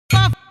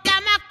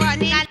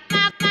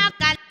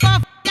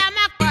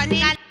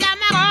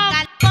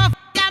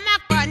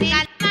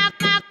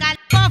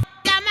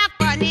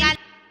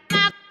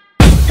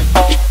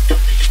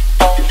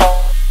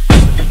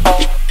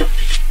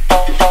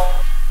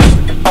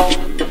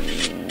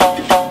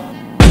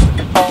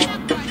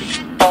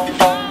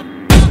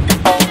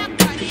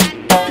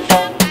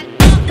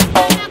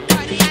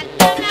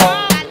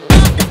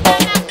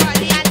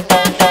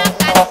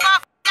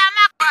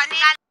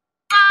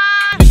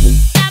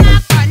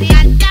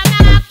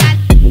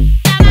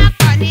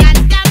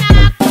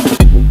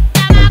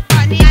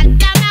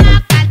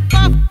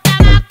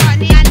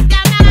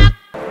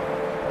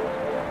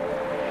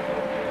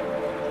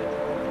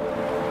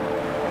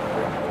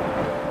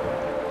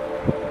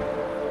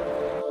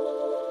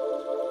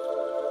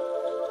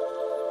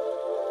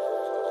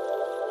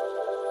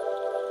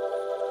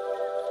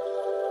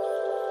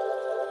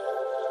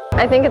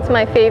I think it's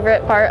my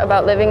favorite part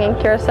about living in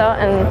Curaçao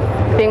and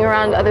being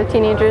around other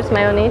teenagers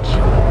my own age.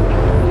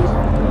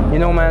 You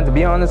know, man, to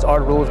be honest,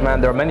 Art Rules,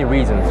 man, there are many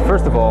reasons.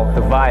 First of all,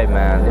 the vibe,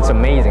 man, it's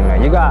amazing,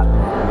 man. You got,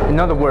 in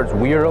other words,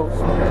 weirdos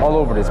all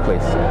over this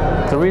place.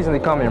 It's the reason they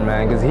come here,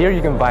 man, because here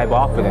you can vibe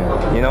off with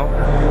them, you know?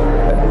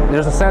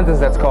 There's a sentence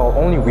that's called,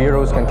 only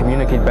weirdos can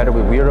communicate better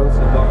with weirdos,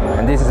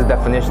 and this is a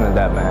definition of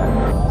that,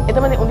 man.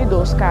 Ito man undi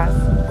dos cas.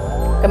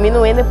 Kami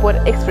não ende por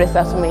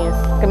expressar su mês.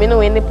 Kami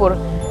não ende por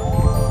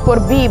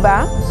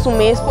viva su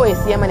mês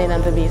poesia maneira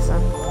na visa.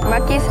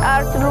 Maar kies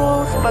Art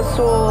Rules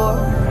passou.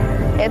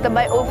 Het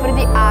bij over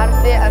die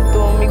arte en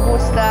toen me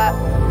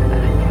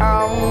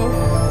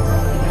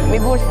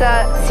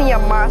gusta zien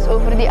más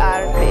over die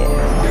arte.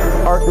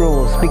 Art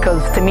Rules,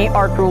 because to me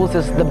Art Rules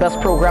is the best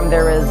program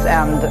there is,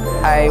 and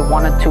I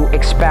wanted to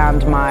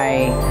expand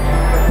my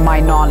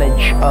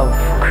knowledge of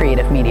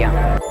creative media.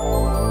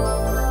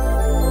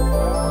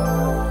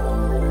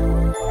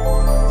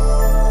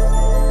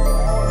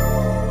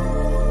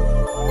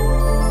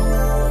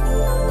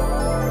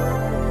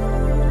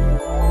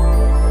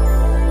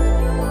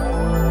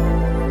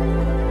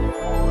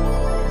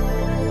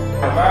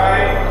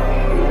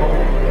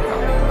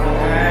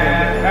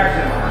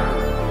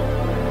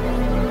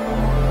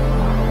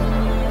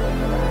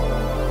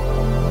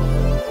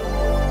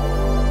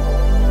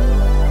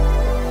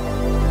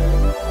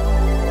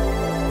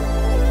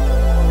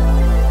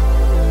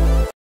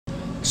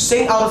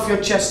 Sing out of your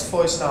chest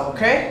voice now,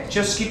 okay?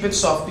 Just keep it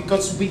soft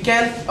because we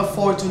can't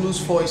afford to lose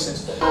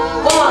voices.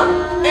 Come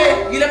on!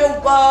 Hey, you never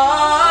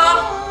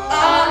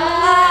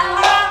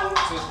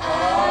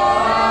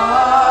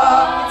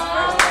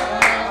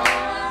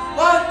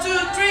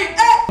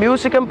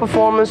Music and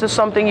performance is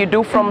something you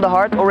do from the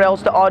heart, or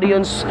else the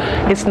audience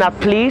is not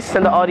pleased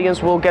and the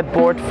audience will get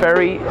bored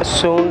very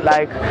soon.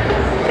 Like,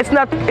 it's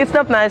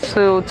not nice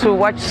to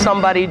watch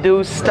somebody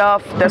do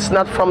stuff that's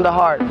not from the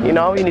heart, you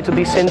know? You need to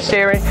be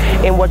sincere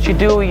in what you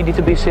do, you need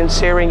to be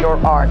sincere in your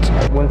art.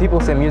 When people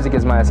say music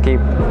is my escape,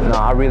 no,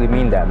 I really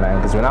mean that, man,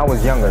 because when I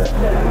was younger,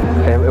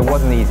 it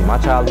wasn't easy. My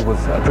childhood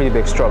was a pretty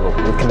big struggle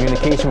with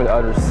communication with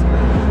others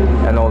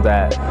and all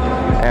that.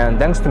 And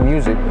thanks to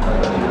music,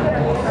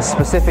 a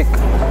specific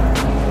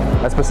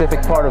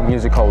part of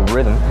music called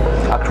rhythm,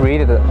 I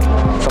created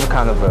some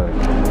kind of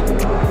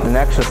an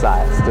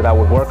exercise that I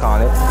would work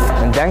on it,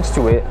 and thanks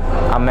to it,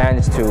 I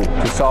managed to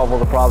solve all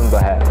the problems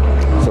I had.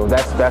 So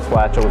that's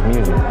why I chose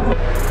music.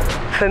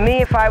 For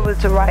me, if I was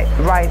to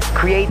write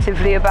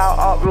creatively about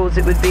Art Rules,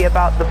 it would be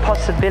about the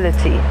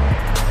possibility,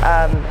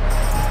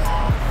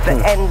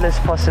 the endless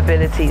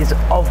possibilities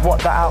of what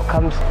the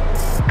outcomes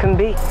can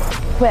be.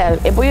 Well,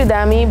 e poi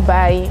aiutarmi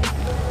by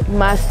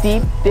mais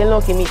deep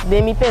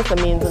de mi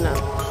pensamento não.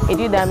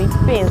 Ele aiutarmi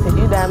pensa,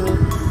 ele aiutarmi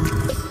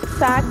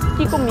sabe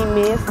que com mim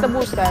mesmo está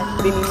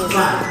buscando de mim mesmo.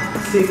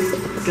 5,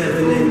 6,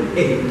 7 and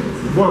 8.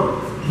 1,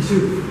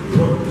 2,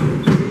 1,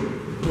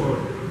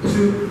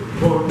 2,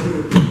 1,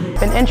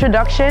 2. An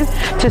introduction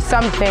to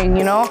something,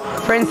 you know.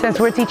 For instance,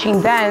 we're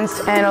teaching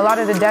dance, and a lot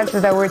of the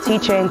dances that we're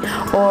teaching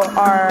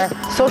are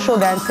social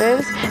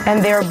dances,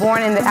 and they are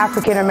born in the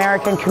African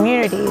American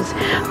communities.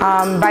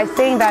 By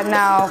saying that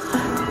now,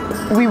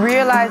 we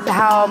realize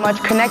how much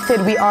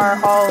connected we are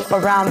all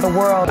around the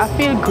world. I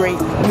feel great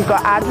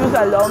because Art Rules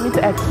allow me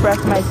to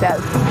express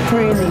myself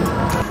freely.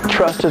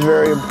 Trust is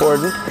very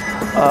important.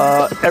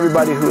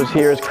 Everybody who is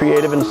here is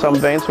creative in some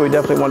vein, so we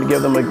definitely want to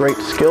give them a great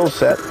skill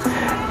set.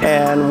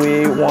 And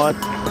we want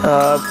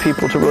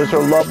people to really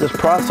sort of love this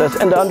process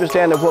and to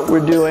understand that what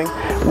we're doing,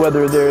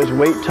 whether there's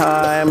wait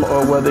time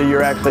or whether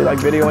you're actually like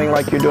videoing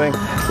like you're doing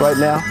right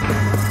now,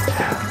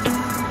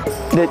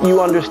 that you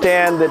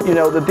understand that, you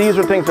know, that these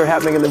are things that are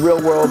happening in the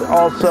real world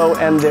also,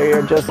 and they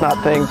are just not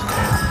things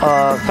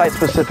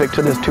site-specific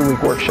to this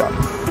 2-week workshop.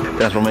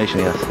 Transformation,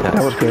 yes. Yeah.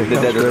 That was great.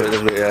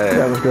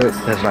 That was great.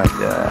 That's nice.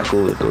 Yeah,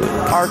 cool.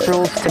 Art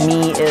Rules to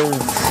me is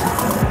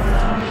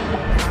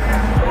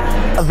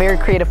a very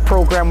creative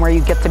program where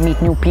you get to meet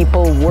new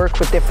people, work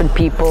with different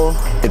people.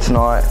 It's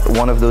not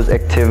one of those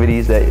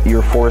activities that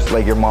you're forced,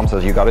 like your mom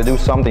says, you gotta do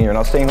something, you're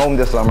not staying home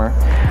this summer.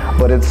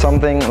 But it's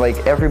something like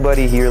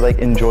everybody here like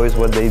enjoys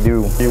what they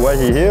do. Why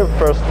he here?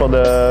 First for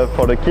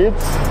the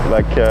kids,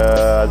 like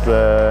as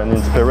an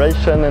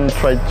inspiration, and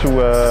try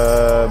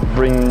to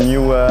bring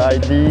new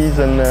ideas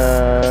and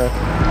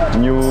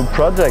new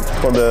projects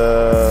for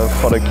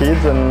the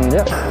kids, and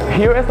yeah.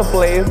 Here is a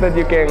place that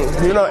you can,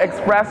 you know,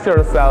 express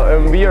yourself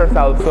and be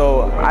yourself.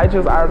 So I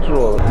choose Art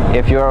Rules.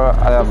 If you're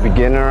a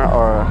beginner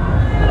or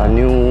a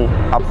new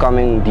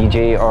upcoming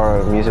DJ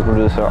or music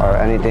producer or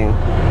anything,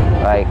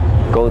 like,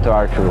 go to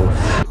Art Rules.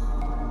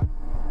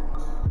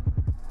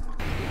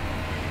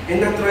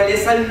 En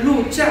naturaleza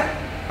lucha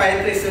para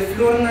entre esa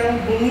flor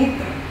ng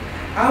bonita,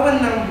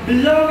 awan ng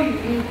blowy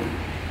fruta,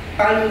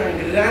 pano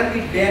ng grande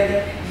y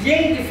verde,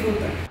 gente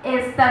fruta.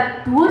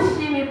 Esta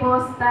tushi mi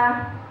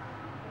posta,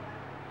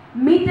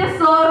 mi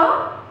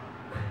tesoro,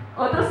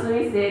 otro su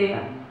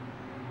miseria.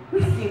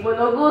 Si vos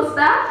no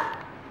gusta,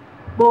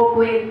 vos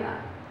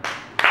cuenta.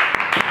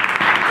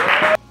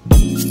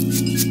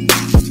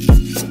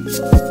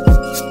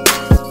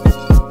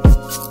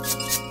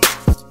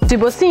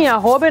 Tipo assim, a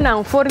hobby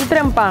não for de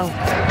trempão,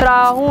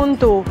 tra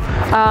junto,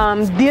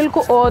 deal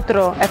com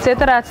outro,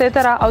 etc,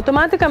 etc.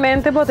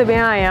 Automaticamente você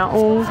vem aí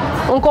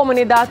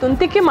comunidade um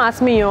tique mais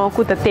melhor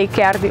que te take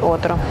care de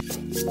outro.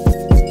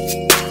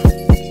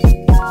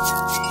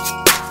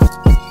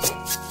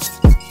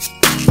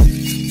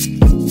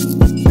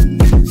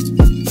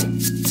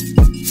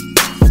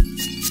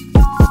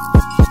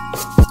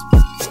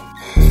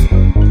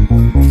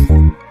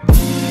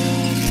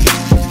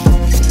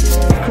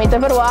 Mita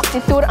berwak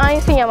di tour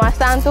ay sinya mas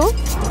tanto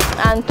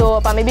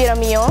anto pamibira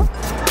mio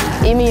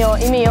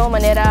imio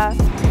manera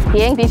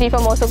yang DJ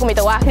famoso ko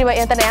mita wak riba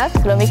internet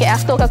lo mi ke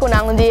acto ka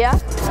kunang dia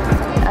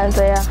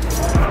anto ya.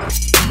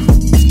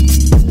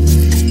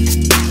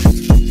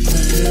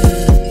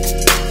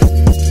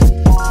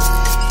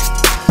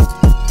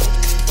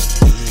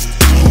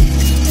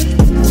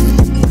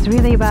 It's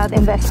really about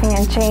investing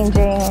and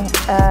changing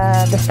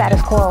the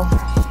status quo.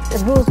 It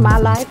rules my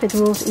life, it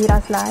rules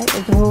Ira's life,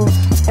 it rules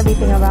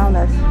everything around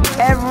us.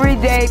 Every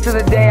day to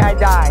the day I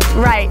die.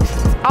 Right,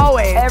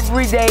 always.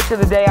 Every day to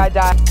the day I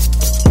die.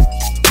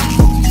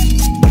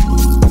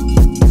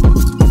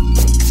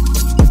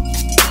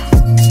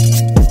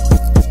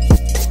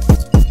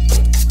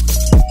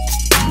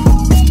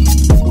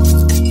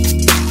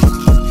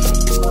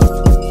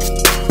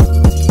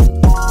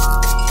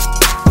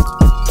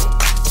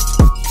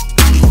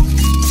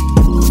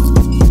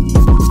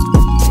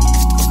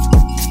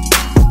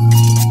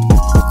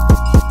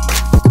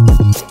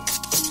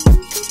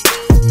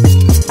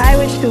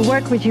 To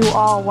work with you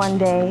all one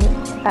day,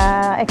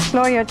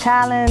 explore your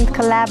talent,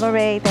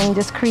 collaborate, and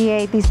just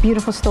create these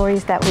beautiful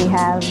stories that we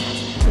have.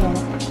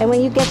 Yeah. And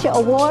when you get your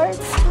awards,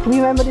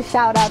 remember to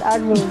shout out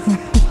Art Rules.